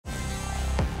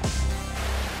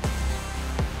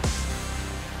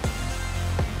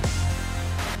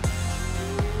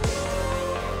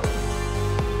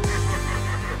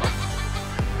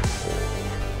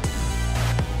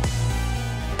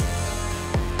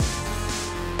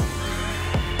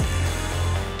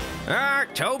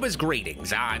October's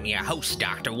greetings. I'm your host,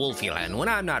 Dr. Wolfula, and when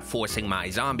I'm not forcing my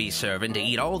zombie servant to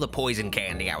eat all the poison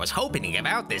candy I was hoping to give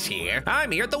out this year,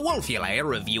 I'm here at the Wolfula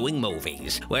reviewing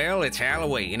movies. Well, it's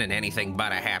Halloween and anything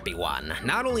but a happy one.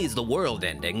 Not only is the world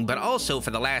ending, but also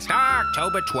for the last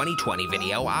October 2020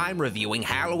 video, I'm reviewing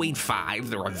Halloween 5,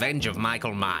 The Revenge of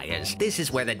Michael Myers. This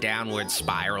is where the downward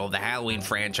spiral of the Halloween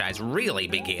franchise really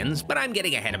begins, but I'm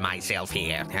getting ahead of myself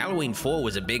here. Halloween 4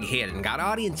 was a big hit and got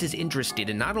audiences interested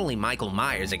in not only Michael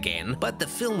Myers again, but the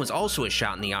film was also a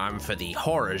shot in the arm for the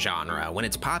horror genre when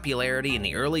its popularity in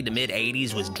the early to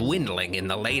mid-80s was dwindling in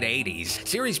the late 80s.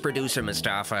 Series producer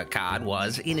Mustafa Akkad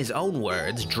was, in his own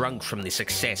words, drunk from the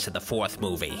success of the fourth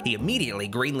movie. He immediately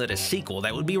greenlit a sequel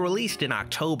that would be released in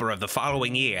October of the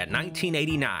following year,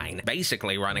 1989,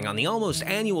 basically running on the almost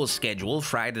annual schedule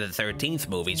Friday the 13th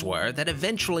movies were, that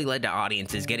eventually led to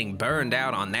audiences getting burned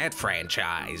out on that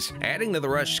franchise. Adding to the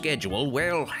rush schedule,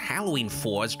 well, Halloween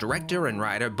 4's director and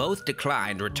writer both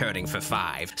declined returning for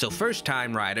 5, so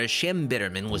first-time writer Shem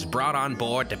Bitterman was brought on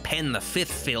board to pen the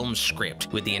fifth film's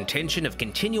script, with the intention of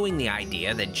continuing the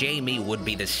idea that Jamie would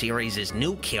be the series'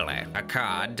 new killer.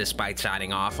 Akkad, despite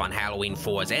signing off on Halloween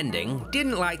 4's ending,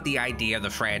 didn't like the idea of the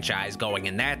franchise going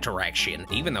in that direction,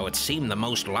 even though it seemed the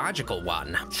most logical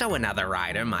one. So another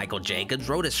writer, Michael Jacobs,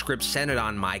 wrote a script centered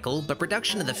on Michael, but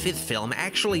production of the fifth film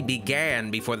actually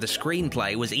began before the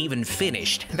screenplay was even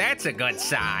finished. That's a good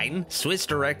sign. Swiss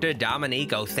director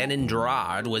Dominique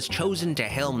Othenin-Girard was chosen to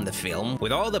helm the film,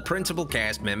 with all the principal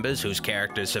cast members whose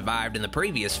characters survived in the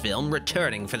previous film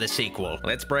returning for the sequel.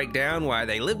 Let's break down why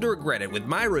they live to regret it with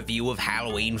my review of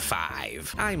Halloween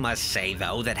 5. I must say,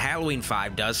 though, that Halloween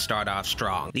 5 does start off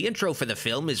strong. The intro for the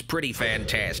film is pretty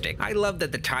fantastic. I love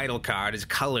that the title card is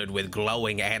colored with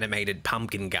glowing animated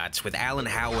pumpkin guts, with Alan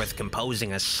Howarth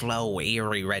composing a slow,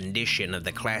 eerie rendition of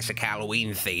the classic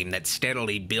Halloween theme that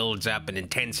steadily builds up in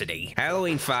intensity.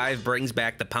 Halloween 5 brings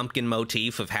back the pumpkin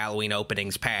motif of Halloween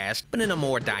openings past, but in a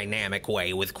more dynamic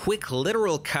way, with quick,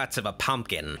 literal cuts of a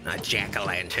pumpkin, a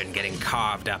jack-o'-lantern getting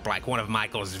carved up like one of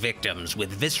Michael's victims, with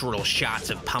visceral shots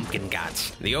of pumpkin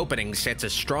guts. The opening sets a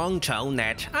strong tone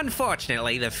that,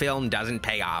 unfortunately, the film doesn't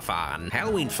pay off on.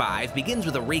 Halloween 5 begins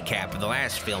with a recap of the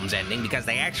last film's ending because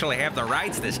they actually have the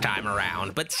rights this time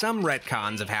around, but some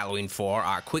retcons of Halloween 4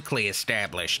 are quickly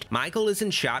established. Michael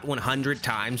isn't shot 100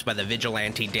 times by the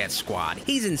vigilante death squad.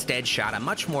 He's instead shot a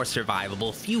much more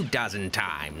survivable few dozen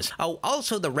times. Oh,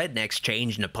 also the rednecks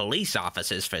change into police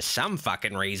officers for some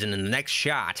fucking reason in the next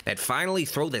shot that finally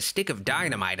throw the stick of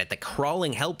dynamite at the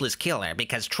crawling helpless killer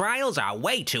because trials are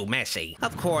way too messy.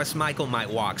 Of course, Michael might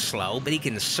walk slow, but he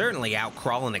can certainly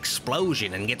outcrawl an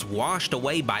explosion and gets washed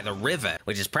away by the river,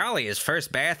 which is probably his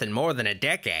first bath in more than a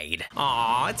decade.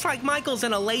 Aw, it's like Michael's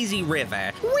in a lazy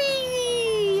river.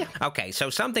 Whee! Okay, so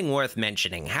something worth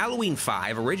mentioning. Halloween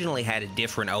 5 originally had a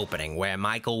different opening, where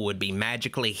Michael would be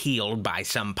magically healed by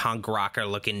some punk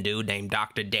rocker-looking dude named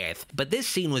Dr. Death, but this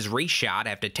scene was reshot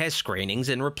after test screenings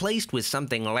and replaced with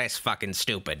something less fucking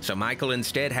stupid. So Michael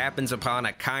instead happens upon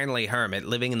a kindly hermit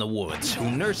living in the woods,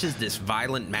 who nurses this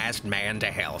violent masked man to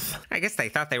health. I guess they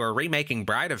thought they were remaking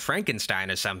Bride of Frankenstein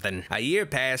or something. A year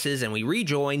passes and we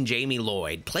rejoin Jamie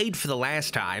Lloyd, played for the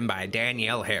last time by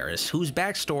Danielle Harris, whose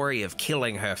backstory of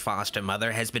killing her foster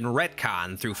mother has been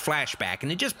retconned through flashback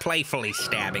into just playfully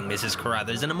stabbing Mrs.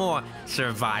 Carruthers in a more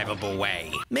survivable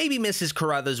way. Maybe Mrs.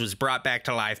 Carruthers was brought back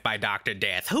to life by Dr.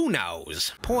 Death, who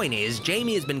knows? Point is,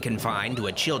 Jamie has been confined to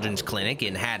a children's clinic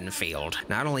in Haddonfield.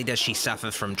 Not only does she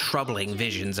suffer from troubling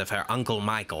visions of her Uncle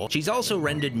Michael, she's also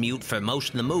rendered mute for most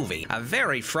of the movie, a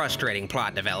very frustrating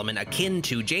plot development akin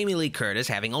to Jamie Lee Curtis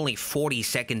having only 40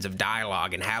 seconds of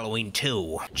dialogue in Halloween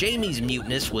 2. Jamie's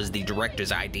muteness was the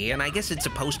director's idea, and I guess it's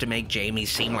supposed to make Jamie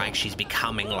seem like she's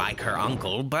becoming like her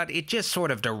uncle, but it just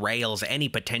sort of derails any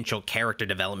potential character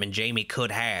development Jamie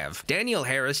could have. Danielle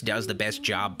Harris does the best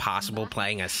job possible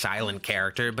playing a silent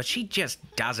character, but she just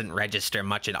doesn't register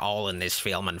much at all in this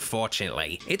film,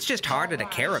 unfortunately. It's just harder to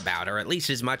care about her, at least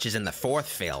as much as in the fourth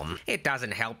film. It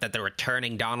doesn't help that the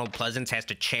returning Donald Pleasance has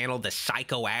to channel the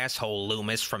psycho asshole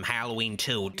Loomis from Halloween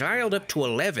 2, dialed up to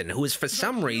 11, who is for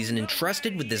some reason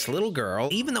entrusted with this little girl,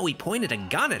 even though he pointed a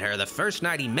gun at her the first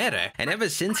night he met her, and ever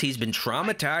since he's been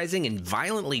traumatizing and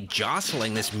violently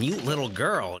jostling this mute little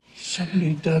girl.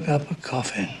 Somebody dug up a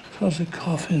coffin. It was a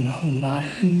coffin of a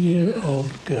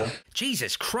 9-year-old girl.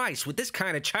 Jesus Christ, with this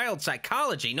kind of child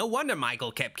psychology, no wonder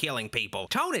Michael kept killing people.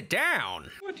 Tone it down.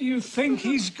 What do you think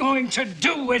he's going to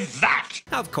do with that?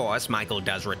 Of course, Michael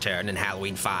does return in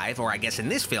Halloween 5, or I guess in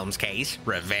this film's case,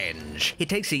 revenge. It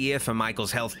takes a year for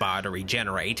Michael's health bar to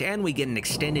regenerate, and we get an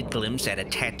extended glimpse at a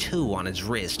tattoo on his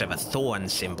wrist of a thorn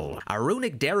symbol, a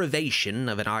runic derivation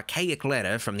of an archaic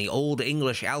letter from the Old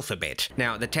English alphabet.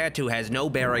 Now, the tattoo has no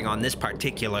bearing on this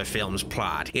particular film's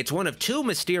plot. It's one of two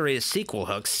mysterious sequel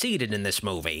hooks seeded in this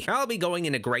movie. I'll be going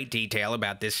into great detail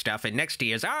about this stuff in next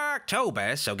year's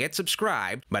AHHctober, so get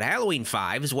subscribed. But Halloween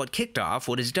 5 is what kicked off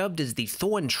what is dubbed as the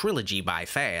Thorn Trilogy by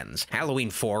fans. Halloween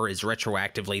 4 is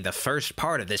retroactively the first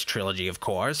part of this trilogy, of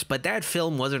course, but that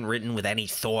film wasn't written with any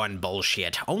Thorn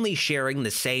bullshit, only sharing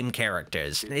the same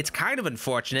characters. It's kind of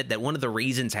unfortunate that one of the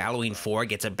reasons Halloween 4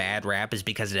 gets a bad rap is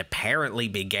because it apparently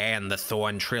began the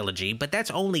Thorn Trilogy, but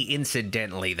that's only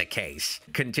incidentally the case.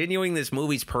 Continuing this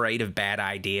movie's parade of bad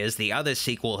ideas, the other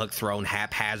sequel hook thrown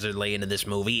haphazardly into this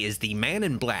movie is the Man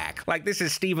in Black. Like this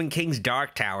is Stephen King's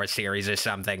Dark Tower series or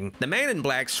something. The Man in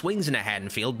Black swings into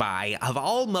Haddonfield by, of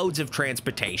all modes of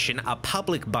transportation, a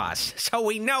public bus, so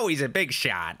we know he's a big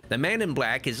shot. The Man in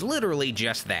Black is literally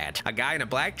just that, a guy in a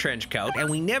black trench coat, and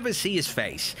we never see his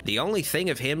face. The only thing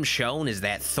of him shown is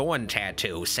that thorn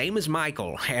tattoo, same as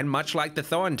Michael, and much like the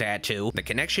thorn tattoo, the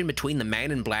connection between the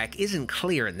Man in Black isn't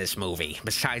clear in this movie,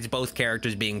 besides both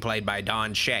characters being played by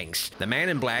Don Shanks. The Man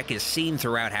in Black is seen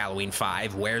throughout Halloween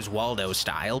 5, Where's Waldo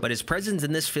style, but his presence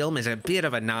in this film is a bit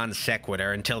of a non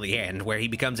sequitur until the end, where he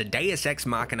becomes a Deus Ex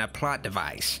Machina plot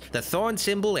device. The thorn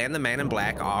symbol and the Man in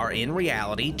Black are, in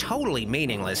reality, totally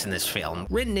meaningless in this film,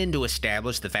 written in to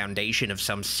establish the foundation of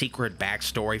some secret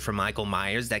backstory for Michael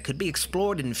Myers that could be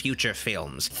explored in future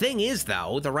films. Thing is,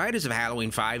 though, the writers of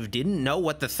Halloween 5 didn't know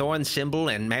what the thorn symbol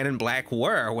and Man in Black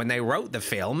were when they wrote the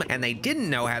film, and they didn't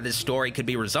know how this story could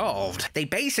be resolved. They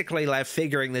basically left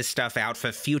figuring this stuff out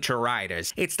for future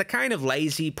writers. It's the kind of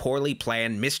lazy, poorly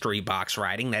planned mystery box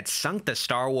writing that sunk the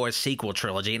Star Wars sequel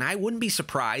trilogy, and I wouldn't be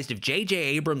surprised if J.J.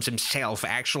 Abrams himself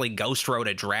actually ghost wrote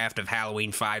a draft of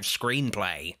Halloween 5's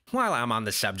screenplay. While I'm on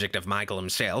the subject of Michael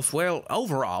himself, well,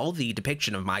 overall, the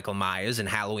depiction of Michael Myers in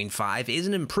Halloween 5 is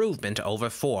an improvement over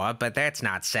 4, but that's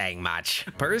not saying much.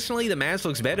 Personally, the mask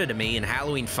looks better to me in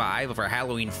Halloween 5 over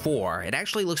Halloween 4. It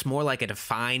actually looks more like a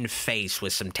defined face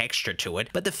with some texture to it,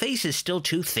 but the face is still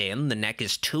too thin, the neck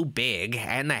is too big,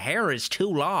 and the hair is too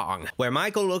long. Where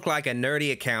Michael looked like a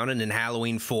nerdy accountant in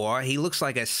Halloween 4, he looks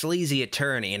like a sleazy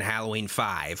attorney in Halloween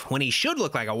 5, when he should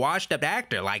look like a washed-up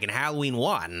actor like in Halloween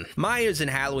 1. Myers in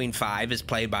Halloween 5 is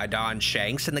played by Don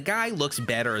Shanks, and the guy looks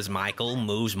better as Michael,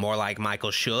 moves more like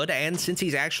Michael should, and since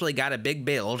he's actually got a big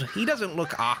build, he doesn't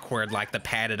look awkward like the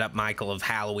padded-up Michael of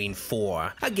Halloween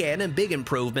 4. Again, a big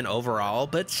improvement overall,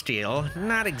 but still,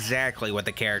 not exactly what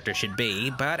the character should be,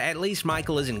 but at least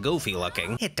Michael isn't goofy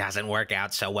looking. It doesn't work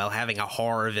out so well having a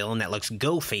horror villain that looks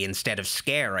goofy instead of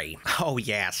scary. Oh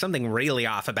yeah, something really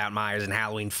off about Myers in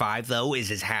Halloween 5, though, is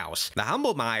his house. The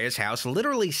humble Myers house,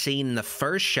 literally seen in the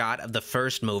first shot of the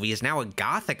first movie, is now a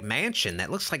gothic mansion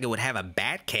that looks like it would have a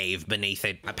bat cave beneath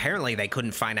it. Apparently they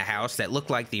couldn't find a house that looked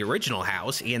like the original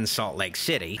house in Salt Lake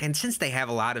City, and since they have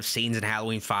a lot of scenes in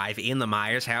Halloween 5 in the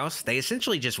Myers house, they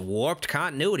essentially just warped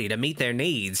continuity to meet their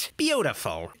needs.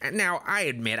 Beautiful. Now, I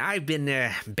admit, I've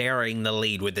been burying the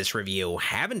lead with this review.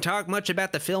 Haven't talked much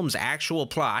about the film's actual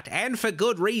plot, and for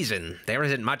good reason. There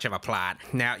isn't much of a plot.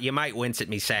 Now, you might wince at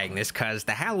me saying this, cause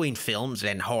the Halloween films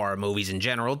and horror movies in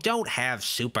general don't have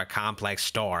super complex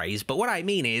stories, but what I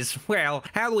mean is, well,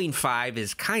 Halloween 5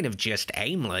 is kind of just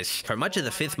aimless. For much of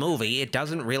the fifth movie, it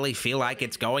doesn't really feel like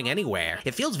it's going anywhere.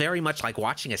 It feels very much like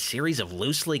watching a series of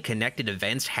loosely connected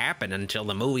events happen until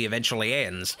the movie eventually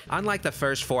ends. Unlike the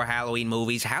first 4 Halloween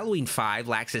movies, Halloween 5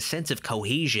 lacks a sense of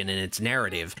cohesion in its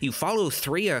narrative. You follow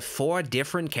 3 or 4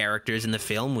 different characters in the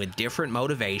film with different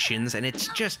motivations, and it's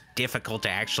just difficult to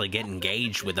actually get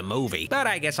engaged with the movie. But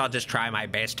I guess I'll just try my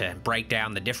best to break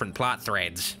down the different plot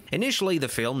threads. Initially, the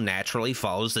film naturally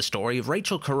follows the story of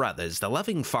Rachel Carruthers, the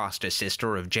loving foster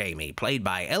sister of Jamie, played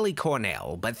by Ellie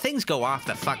Cornell, but things go off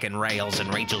the fucking rails in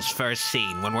Rachel's first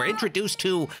scene when we're introduced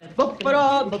to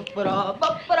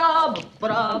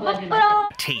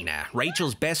Tina,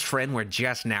 Rachel's best friend we're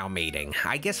just now meeting.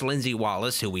 I guess Lindsay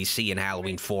Wallace, who we see in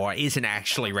Halloween 4, isn't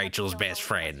actually Rachel's best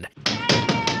friend.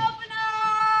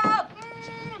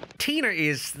 Tina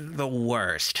is the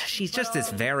worst. She's just this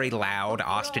very loud,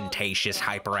 ostentatious,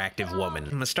 hyperactive woman.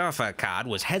 Moustapha Akkad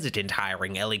was hesitant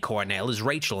hiring Ellie Cornell as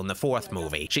Rachel in the fourth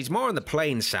movie. She's more on the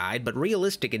plain side, but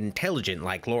realistic and intelligent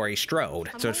like Laurie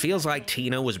Strode. So it feels like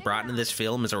Tina was brought into this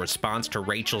film as a response to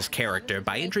Rachel's character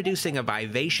by introducing a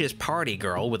vivacious party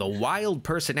girl with a wild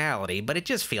personality, but it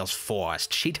just feels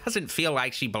forced. She doesn't feel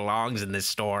like she belongs in this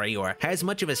story or has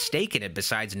much of a stake in it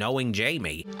besides knowing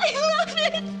Jamie. I love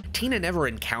it! Tina never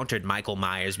encountered Michael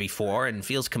Myers before and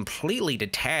feels completely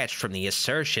detached from the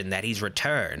assertion that he's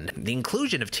returned. The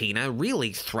inclusion of Tina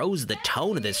really throws the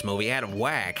tone of this movie out of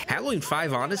whack. Halloween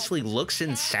 5 honestly looks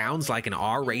and sounds like an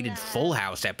R-rated Full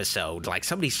House episode, like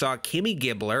somebody saw Kimmy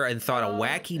Gibbler and thought a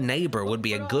wacky neighbor would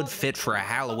be a good fit for a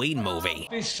Halloween movie.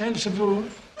 Be sensible.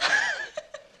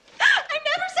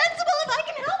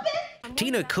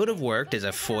 Tina could have worked as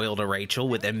a foil to Rachel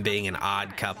with them being an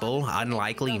odd couple,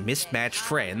 unlikely, mismatched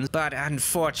friends, but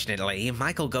unfortunately,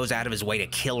 Michael goes out of his way to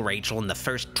kill Rachel in the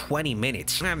first 20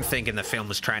 minutes. I'm thinking the film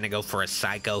was trying to go for a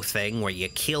Psycho thing where you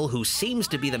kill who seems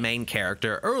to be the main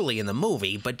character early in the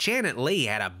movie, but Janet Leigh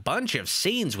had a bunch of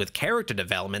scenes with character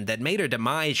development that made her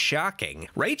demise shocking.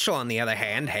 Rachel, on the other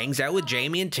hand, hangs out with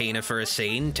Jamie and Tina for a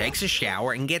scene, takes a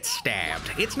shower, and gets stabbed.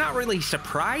 It's not really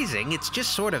surprising, it's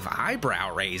just sort of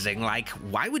eyebrow-raising, like,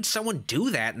 why would someone do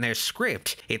that in their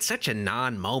script? It's such a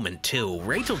non-moment, too.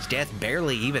 Rachel's death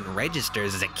barely even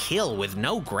registers as a kill with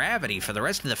no gravity for the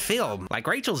rest of the film. Like,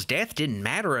 Rachel's death didn't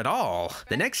matter at all.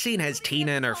 The next scene has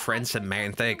Tina and her friend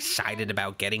Samantha excited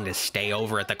about getting to stay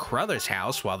over at the Crothers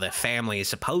house while the family is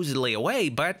supposedly away,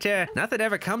 but nothing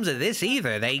ever comes of this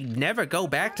either. They never go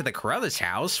back to the Crothers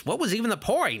house. What was even the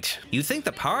point? You think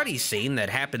the party scene that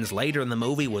happens later in the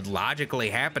movie would logically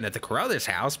happen at the Crothers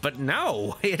house, but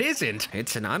no, it isn't.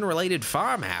 It's an unrelated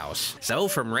farmhouse. So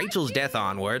from Rachel's death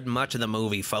onward, much of the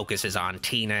movie focuses on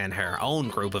Tina and her own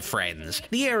group of friends.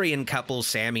 The Aryan couple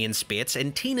Sammy and Spitz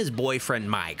and Tina's boyfriend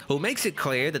Mike, who makes it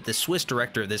clear that the Swiss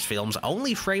director of this film's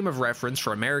only frame of reference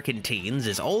for American teens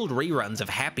is old reruns of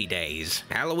Happy Days.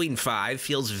 Halloween 5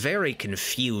 feels very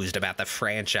confused about the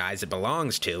franchise it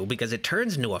belongs to because it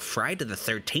turns into a Friday the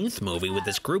 13th movie with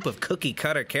this group of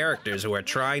cookie-cutter characters who are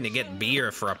trying to get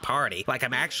beer for a party. Like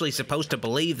I'm actually supposed to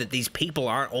believe that these people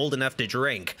aren't old enough to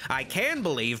drink. I can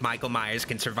believe Michael Myers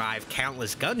can survive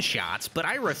countless gunshots, but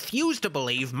I refuse to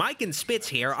believe Mike and Spitz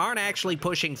here aren't actually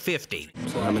pushing 50.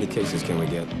 So how many cases can we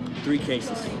get? 3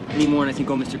 cases. Any more and I think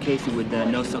old Mr. Casey would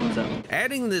know something's up.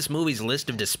 Adding to this movie's list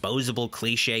of disposable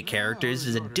cliche characters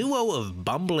is a duo of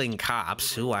bumbling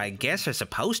cops who I guess are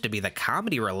supposed to be the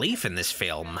comedy relief in this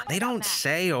film. They don't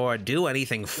say or do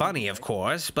anything funny, of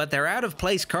course, but their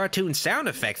out-of-place cartoon sound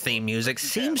effect theme music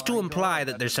seems to imply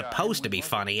that they're supposed to be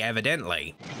funny,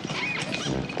 evidently.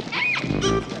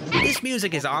 This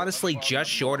music is honestly just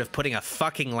short of putting a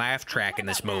fucking laugh track in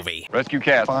this movie. Rescue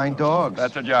cats. Fine dogs.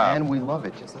 That's a job. And we love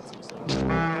it.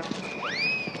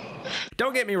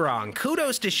 Don't get me wrong,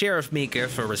 kudos to Sheriff Meeker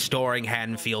for restoring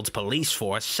Haddonfield's police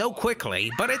force so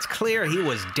quickly, but it's clear he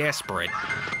was desperate.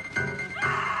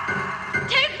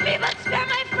 Take me, but spare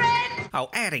my friend! Oh,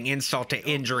 adding insult to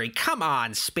injury. Come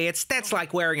on, Spitz. That's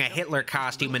like wearing a Hitler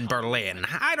costume in Berlin.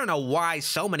 I don't know why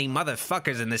so many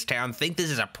motherfuckers in this town think this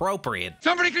is appropriate.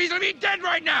 Somebody could easily be dead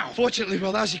right now! Fortunately, we're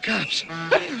lousy cops.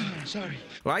 Sorry.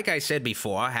 Like I said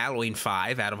before, Halloween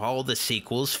 5, out of all the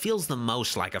sequels, feels the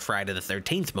most like a Friday the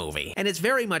 13th movie. And it's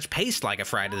very much paced like a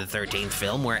Friday the 13th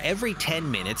film where every 10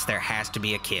 minutes there has to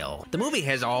be a kill. The movie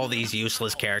has all these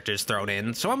useless characters thrown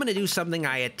in, so I'm gonna do something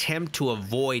I attempt to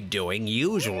avoid doing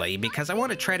usually because I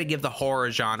want to try to give the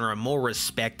horror genre more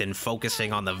respect than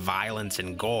focusing on the violence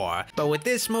and gore. But with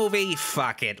this movie,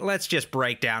 fuck it. Let's just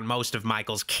break down most of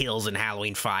Michael's kills in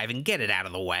Halloween 5 and get it out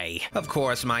of the way. Of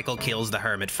course, Michael kills the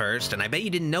Hermit first, and I bet you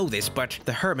didn't know this, but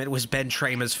the Hermit was Ben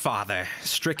Tramer's father,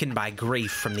 stricken by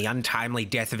grief from the untimely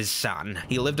death of his son.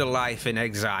 He lived a life in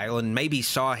exile and maybe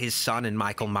saw his son in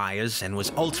Michael Myers and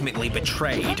was ultimately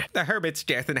betrayed. The Hermit's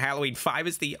death in Halloween 5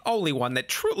 is the only one that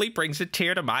truly brings a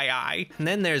tear to my eye. And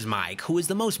then there's Mike, who is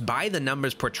the most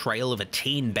by-the-numbers portrayal of a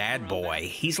teen bad boy.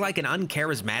 He's like an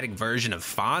uncharismatic version of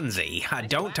Fonzie.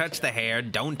 Don't touch the hair,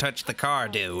 don't touch the car,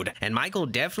 dude. And Michael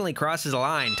definitely crosses a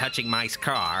line touching Mike's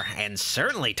car, and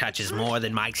certainly touches more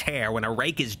than Mike's hair when a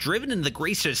rake is driven into the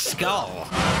greaser's skull.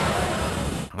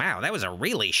 Wow, that was a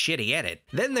really shitty edit.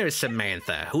 Then there's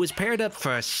Samantha, who is paired up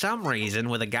for some reason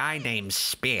with a guy named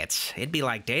Spitz. It'd be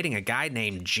like dating a guy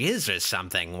named Jizz or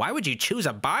something. Why would you choose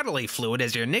a bodily fluid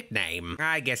as your nickname?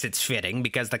 I guess it's fitting,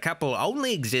 because the couple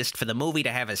only exist for the movie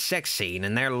to have a sex scene,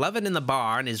 and their loving in the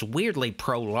barn is weirdly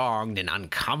prolonged and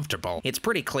uncomfortable. It's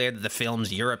pretty clear that the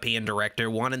film's European director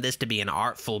wanted this to be an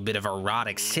artful bit of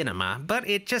erotic cinema, but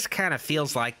it just kind of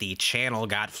feels like the channel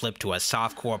got flipped to a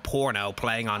softcore porno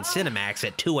playing on Cinemax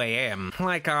at 2 a.m.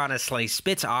 Like, honestly,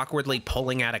 Spitz awkwardly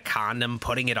pulling out a condom,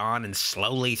 putting it on, and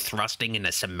slowly thrusting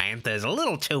into Samantha is a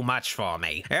little too much for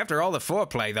me. After all the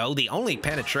foreplay, though, the only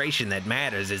penetration that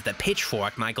matters is the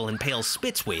pitchfork Michael impales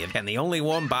Spitz with, and the only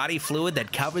warm body fluid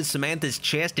that covers Samantha's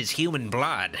chest is human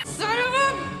blood. Son of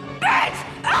a bitch!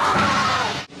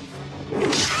 Ah!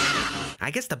 I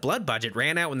guess the blood budget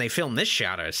ran out when they filmed this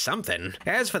shot or something.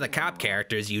 As for the cop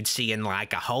characters you'd see in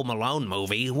like a Home Alone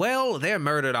movie, well, they're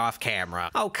murdered off camera.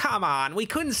 Oh, come on, we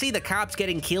couldn't see the cops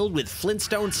getting killed with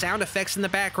Flintstone sound effects in the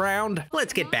background?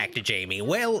 Let's get back to Jamie.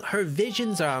 Well, her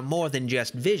visions are more than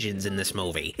just visions in this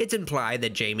movie. It's implied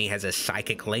that Jamie has a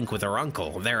psychic link with her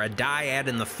uncle. They're a dyad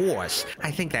in the Force. I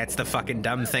think that's the fucking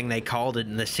dumb thing they called it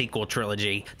in the sequel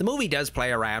trilogy. The movie does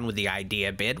play around with the idea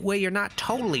a bit, where you're not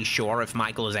totally sure if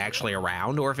Michael is actually around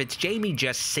or if it's Jamie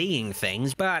just seeing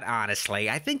things, but honestly,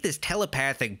 I think this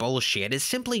telepathic bullshit is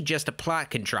simply just a plot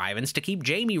contrivance to keep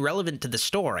Jamie relevant to the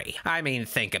story. I mean,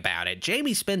 think about it.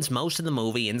 Jamie spends most of the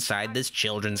movie inside this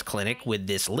children's clinic with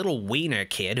this little wiener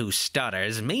kid who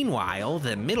stutters. Meanwhile,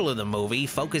 the middle of the movie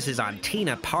focuses on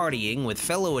Tina partying with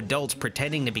fellow adults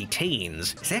pretending to be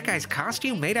teens. Is that guy's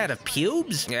costume made out of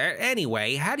pubes?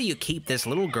 Anyway, how do you keep this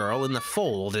little girl in the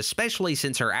fold, especially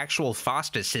since her actual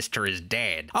foster sister is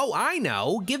dead? Oh, I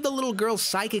know! Give the little girl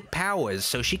psychic powers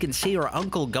so she can see her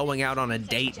uncle going out on a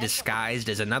date disguised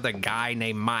as another guy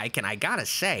named Mike, and I gotta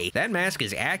say, that mask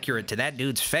is accurate to that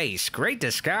dude's face. Great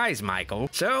disguise, Michael.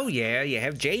 So yeah, you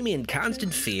have Jamie in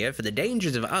constant fear for the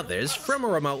dangers of others from a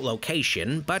remote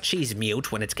location, but she's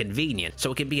mute when it's convenient,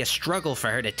 so it can be a struggle for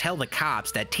her to tell the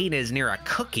cops that Tina is near a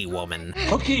cookie woman.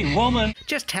 Cookie woman?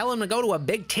 Just tell him to go to a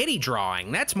big titty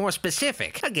drawing. That's more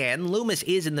specific. Again, Loomis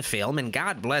is in the film, and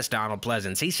God bless Donald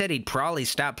Pleasance. He said he'd probably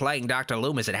stop playing Dr.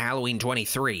 Loomis at Halloween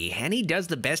 23, and he does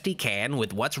the best he can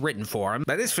with what's written for him,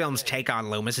 but this film's take on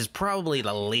Loomis is probably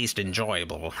the least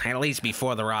enjoyable, at least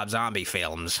before the Rob Zombie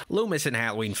films. Loomis in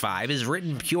Halloween 5 is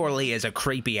written purely as a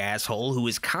creepy asshole who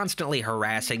is constantly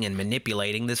harassing and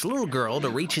manipulating this little girl to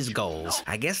reach his goals.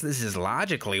 I guess this is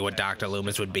logically what Dr.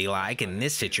 Loomis would be like in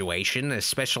this situation,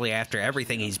 especially after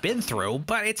everything he's been through,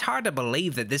 but it's hard to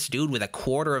believe that this dude with a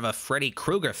quarter of a Freddy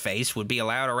Krueger face would be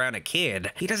allowed around a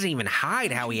kid. He doesn't even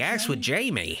hide how he acts with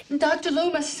Jamie. Dr.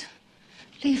 Loomis,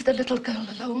 leave the little girl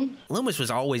alone. Loomis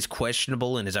was always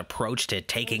questionable in his approach to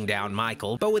taking down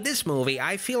Michael, but with this movie,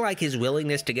 I feel like his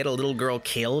willingness to get a little girl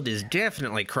killed is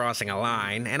definitely crossing a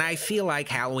line, and I feel like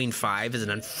Halloween 5 is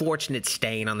an unfortunate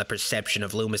stain on the perception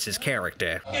of Loomis's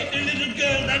character. Get the little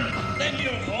girl, then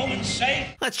you're home and safe.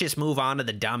 Let's just move on to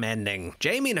the dumb ending.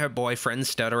 Jamie and her boyfriend,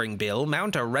 Stuttering Bill,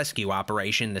 mount a rescue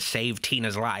operation to save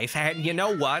Tina's life, and you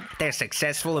know what? They're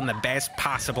successful in the best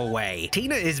possible way.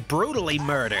 Tina is brutally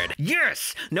murdered. Yes!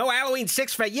 No Halloween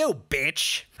 6 for you,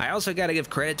 bitch! I also gotta give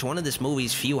credit to one of this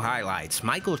movie's few highlights,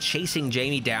 Michael chasing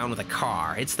Jamie down with a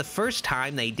car. It's the first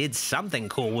time they did something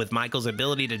cool with Michael's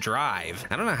ability to drive.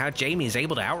 I don't know how Jamie is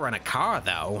able to outrun a car,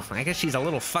 though. I guess she's a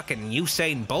little fucking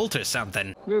Usain Bolt or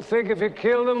something. You think if you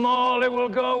kill them all, it will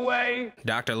go away?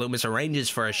 Dr. Loomis arranges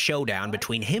for a showdown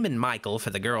between him and Michael for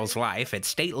the girl's life at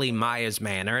stately Myers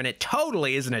Manor, and it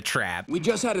totally isn't a trap. We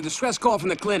just had a distress call from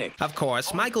the clinic. Of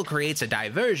course, Michael creates a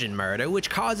diversion murder, which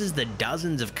causes the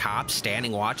dozens of cops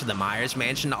standing watch of the Myers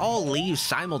mansion to all leave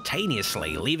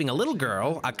simultaneously, leaving a little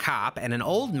girl, a cop, and an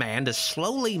old man to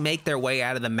slowly make their way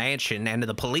out of the mansion and to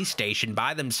the police station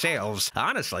by themselves.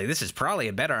 Honestly, this is probably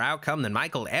a better outcome than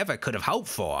Michael ever could have hoped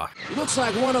for. Looks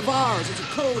like one of ours. It's a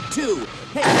code 2.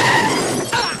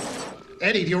 Hey.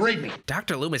 Eddie, do you read me?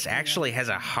 Dr. Loomis actually has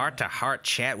a heart-to-heart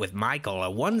chat with Michael, a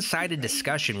one-sided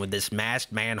discussion with this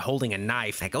masked man holding a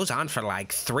knife that goes on for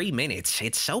like 3 minutes.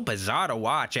 It's so bizarre to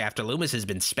watch after Loomis has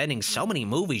been spending so many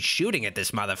movies shooting at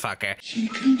this motherfucker. She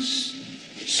can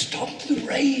stop the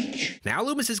rage. Now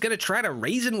Loomis is gonna try to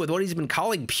reason with what he's been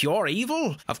calling pure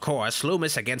evil? Of course,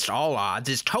 Loomis, against all odds,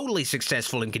 is totally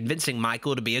successful in convincing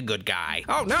Michael to be a good guy.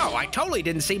 Oh no, I totally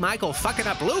didn't see Michael fucking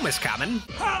up Loomis coming.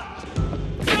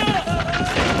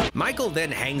 Michael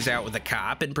then hangs out with the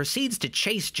cop and proceeds to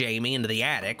chase Jamie into the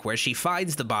attic, where she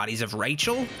finds the bodies of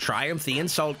Rachel, Triumph the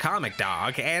Insult Comic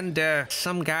Dog, and,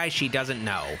 some guy she doesn't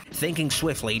know. Thinking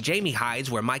swiftly, Jamie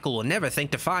hides where Michael will never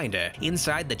think to find her,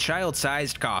 inside the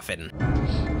child-sized coffin.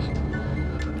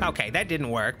 Okay, that didn't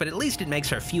work, but at least it makes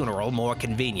her funeral more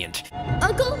convenient.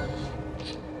 Uncle?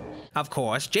 Of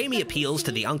course, Jamie appeals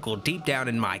to the uncle deep down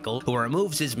in Michael, who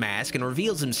removes his mask and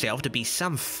reveals himself to be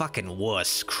some fucking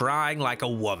wuss, crying like a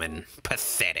woman.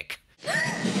 Pathetic.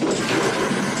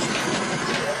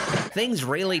 Things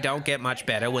really don't get much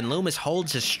better when Loomis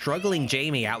holds his struggling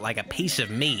Jamie out like a piece of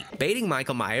meat, baiting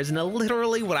Michael Myers into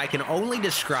literally what I can only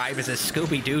describe as a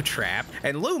Scooby-Doo trap,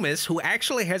 and Loomis, who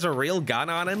actually has a real gun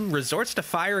on him, resorts to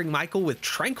firing Michael with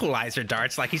tranquilizer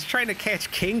darts like he's trying to catch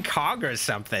King Kong or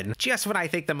something. Just when I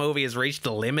think the movie has reached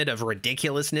the limit of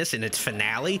ridiculousness in its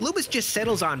finale, Loomis just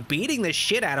settles on beating the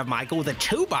shit out of Michael with a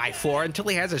 2x4 until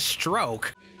he has a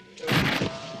stroke.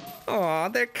 Aw,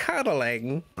 they're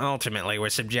cuddling. Ultimately, we're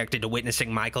subjected to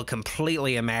witnessing Michael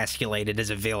completely emasculated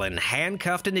as a villain,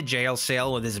 handcuffed in a jail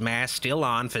cell with his mask still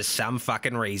on for some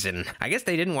fucking reason. I guess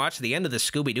they didn't watch the end of the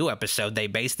Scooby-Doo episode they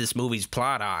based this movie's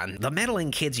plot on. The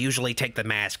meddling kids usually take the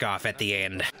mask off at the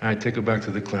end. I take her back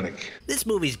to the clinic. This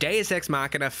movie's Deus Ex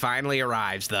Machina finally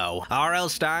arrives, though. R.L.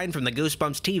 Stine from the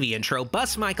Goosebumps TV intro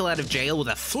busts Michael out of jail with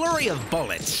a flurry of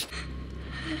bullets.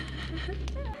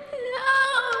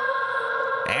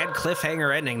 Add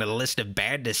cliffhanger ending to the list of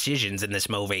bad decisions in this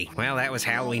movie. Well, that was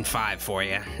Halloween 5 for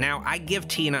you. Now, I give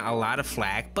Tina a lot of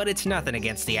flack, but it's nothing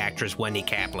against the actress Wendy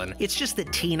Kaplan. It's just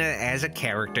that Tina, as a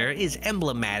character, is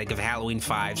emblematic of Halloween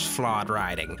 5's flawed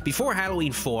writing. Before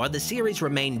Halloween 4, the series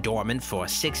remained dormant for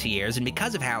 6 years, and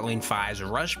because of Halloween 5's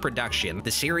rushed production,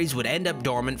 the series would end up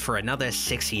dormant for another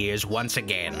 6 years once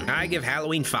again. I give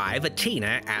Halloween 5 a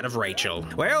Tina out of Rachel.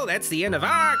 Well, that's the end of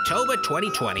October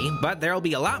 2020, but there'll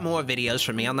be a lot more videos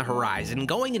from me on the horizon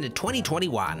going into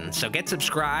 2021, so get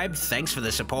subscribed, thanks for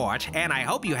the support, and I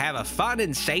hope you have a fun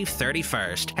and safe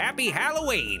 31st. Happy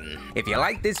Halloween! If you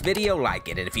liked this video, like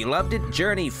it, and if you loved it,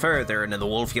 journey further into the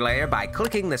Wolfula by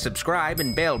clicking the subscribe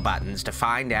and bell buttons to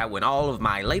find out when all of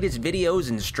my latest videos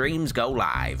and streams go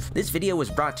live. This video was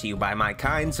brought to you by my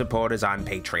kind supporters on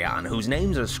Patreon, whose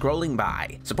names are scrolling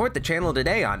by. Support the channel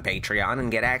today on Patreon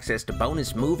and get access to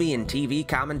bonus movie and TV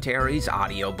commentaries,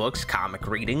 audiobooks, comic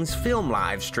readings, film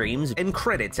live streams, and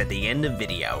credits at the end of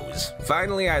videos.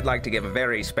 Finally, I'd like to give a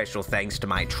very special thanks to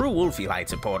my true Wolfula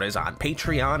supporters on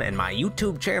Patreon and my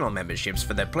YouTube channel memberships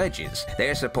for their pledges.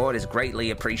 Their support is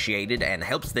greatly appreciated and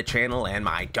helps the channel and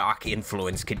my dark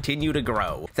influence continue to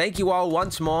grow. Thank you all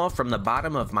once more from the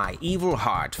bottom of my evil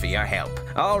heart for your help.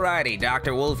 Alrighty,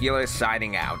 Dr. Wolfula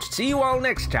signing out. See you all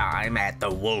next time at the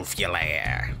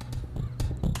Wolfula.